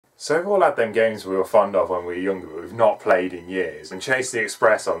So we've all had them games we were fond of when we were younger but we've not played in years, and Chase the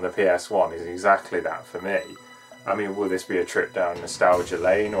Express on the PS1 is exactly that for me. I mean, will this be a trip down nostalgia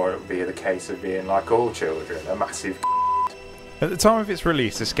lane, or it'll be the case of being like all children, a massive At the time of its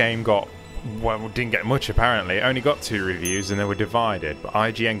release, this game got, well, didn't get much apparently. It only got 2 reviews and they were divided, but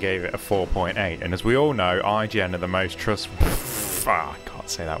IGN gave it a 4.8, and as we all know, IGN are the most I can't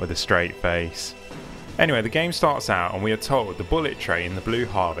say that with a straight face. Anyway, the game starts out and we are told the bullet train, the Blue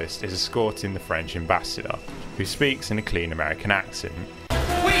Harvest, is escorting the French ambassador, who speaks in a clean American accent.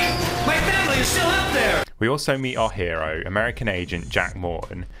 Wait! My family is still out there! We also meet our hero, American agent Jack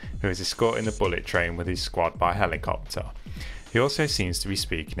Morton, who is escorting the bullet train with his squad by helicopter. He also seems to be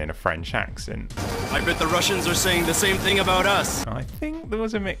speaking in a French accent. I bet the Russians are saying the same thing about us. I think there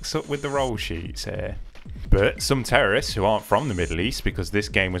was a mix-up with the roll sheets here. But some terrorists who aren't from the Middle East, because this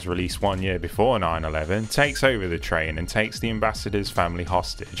game was released 1 year before 9/11, takes over the train and takes the ambassador's family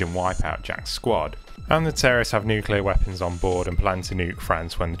hostage and wipe out Jack's squad. And the terrorists have nuclear weapons on board and plan to nuke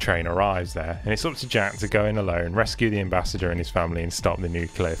France when the train arrives there, and it's up to Jack to go in alone, rescue the ambassador and his family and stop the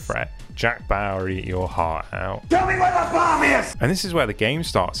nuclear threat. Jack Bauer, eat your heart out. Tell me where the bomb is! And this is where the game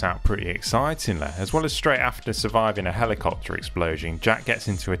starts out pretty excitingly. As well as straight after surviving a helicopter explosion, Jack gets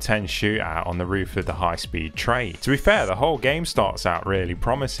into a tense shootout on the roof of the high-speed train. To be fair, the whole game starts out really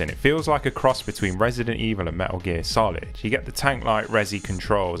promising. It feels like a cross between Resident Evil and Metal Gear Solid. You get the tank-like resi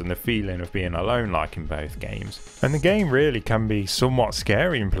controls and the feeling of being alone like in both games. And the game really can be somewhat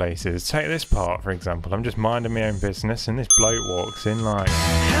scary in places. Take this part for example. I'm just minding my own business and this bloke walks in like...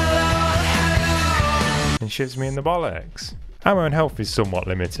 and shivs me in the bollocks. Ammo and health is somewhat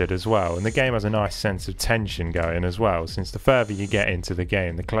limited as well, and the game has a nice sense of tension going as well, since the further you get into the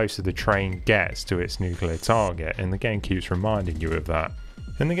game, the closer the train gets to its nuclear target, and the game keeps reminding you of that.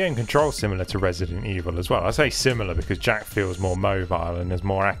 And the game controls similar to Resident Evil as well. I say similar because Jack feels more mobile and has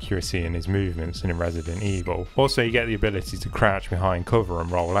more accuracy in his movements than in Resident Evil. Also, you get the ability to crouch behind cover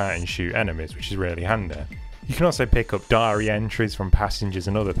and roll out and shoot enemies, which is really handy. You can also pick up diary entries from passengers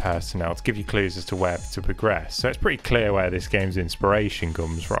and other personnel to give you clues as to where to progress, so it's pretty clear where this game's inspiration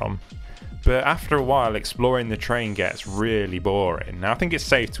comes from. But after a while, exploring the train gets really boring. Now I think it's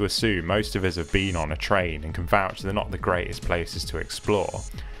safe to assume most of us have been on a train and can vouch they're not the greatest places to explore,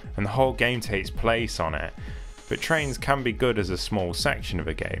 and the whole game takes place on it. But trains can be good as a small section of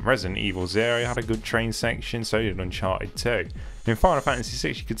a game. Resident Evil 0 had a good train section, so did Uncharted 2. In Final Fantasy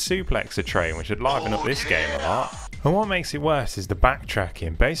 6 you could suplex a train, which would liven up this game a lot. And what makes it worse is the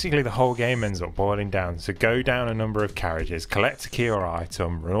backtracking. Basically the whole game ends up boiling down to go down a number of carriages, collect a key or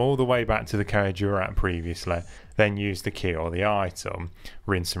item, run all the way back to the carriage you were at previously, then use the key or the item,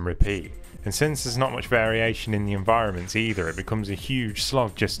 rinse and repeat. And since there's not much variation in the environments either, it becomes a huge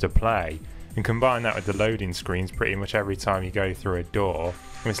slog just to play. And combine that with the loading screens pretty much every time you go through a door,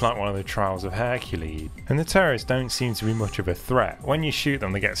 it's like one of the Trials of Hercules. And the terrorists don't seem to be much of a threat. When you shoot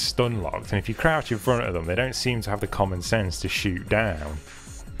them they get stun locked, and if you crouch in front of them they don't seem to have the common sense to shoot down.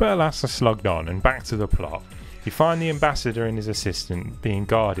 But alas, I slogged on, and back to the plot. You find the ambassador and his assistant being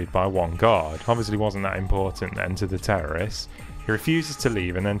guarded by one guard. Obviously wasn't that important then to the terrorists. He refuses to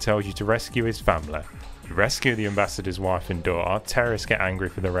leave and then tells you to rescue his family. You rescue the ambassador's wife and daughter. Terrorists get angry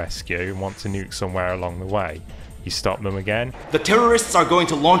for the rescue and want to nuke somewhere along the way. You stop them again. The terrorists are going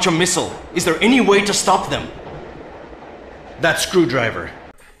to launch a missile. Is there any way to stop them? That screwdriver.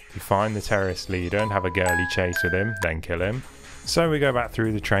 You find the terrorist leader and have a girly chase with him, then kill him. So we go back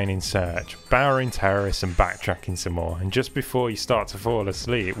through the training search, bowering terrorists and backtracking some more, and just before you start to fall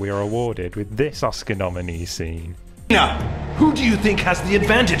asleep we are awarded with this Oscar nominee scene. Now, who do you think has the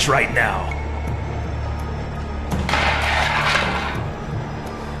advantage right now?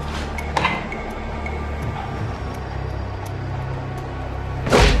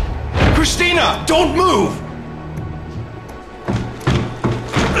 Christina, don't move!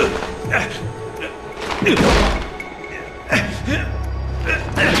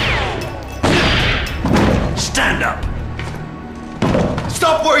 Stand up!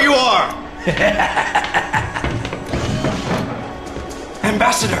 Stop where you are!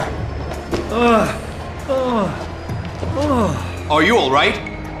 Ambassador! Are you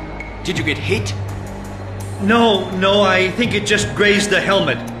alright? Did you get hit? No, I think it just grazed the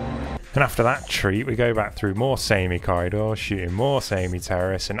helmet. And after that treat we go back through more samey corridors, shooting more samey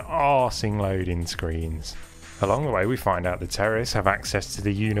terrorists and arsing loading screens. Along the way we find out the terrorists have access to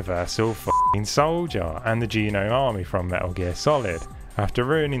the universal f***ing soldier and the Genome Army from Metal Gear Solid. After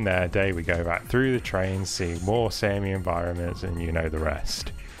ruining their day we go back through the trains, see more samey environments, and you know the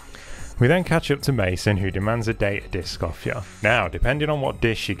rest. We then catch up to Mason, who demands a data disc off you. Now, depending on what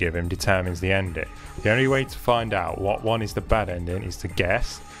dish you give him determines the ending. The only way to find out what one is the bad ending is to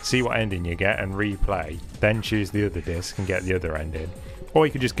guess, see what ending you get and replay, then choose the other disc and get the other ending. Or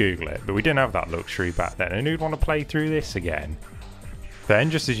you could just Google it, but we didn't have that luxury back then, and who'd want to play through this again?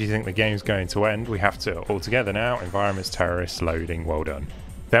 Then, just as you think the game's going to end, we have to, all together now, environments, terrorists, loading, well done.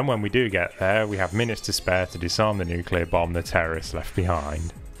 Then when we do get there, we have minutes to spare to disarm the nuclear bomb the terrorists left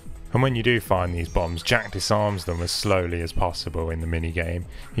behind. And when you do find these bombs, Jack disarms them as slowly as possible in the minigame.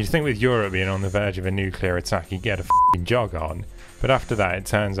 You'd think with Europe being on the verge of a nuclear attack he'd get a f***ing jog on, but after that it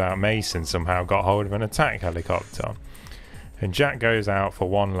turns out Mason somehow got hold of an attack helicopter. And Jack goes out for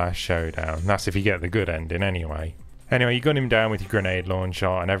one last showdown. That's if you get the good ending anyway. Anyway, you gun him down with your grenade launcher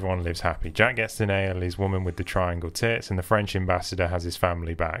and everyone lives happy. Jack gets to nail his woman with the triangle tits and the French ambassador has his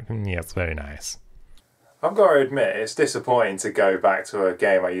family back. Yeah, it's very nice. I've got to admit, it's disappointing to go back to a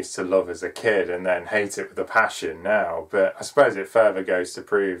game I used to love as a kid and then hate it with a passion now, but I suppose it further goes to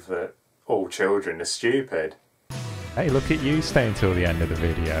prove that all children are stupid. Hey, look at you staying till the end of the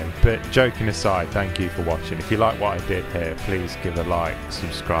video. But joking aside, thank you for watching. If you like what I did here, please give a like,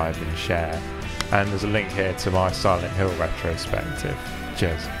 subscribe and share. And there's a link here to my Silent Hill retrospective.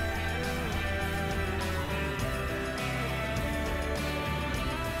 Cheers.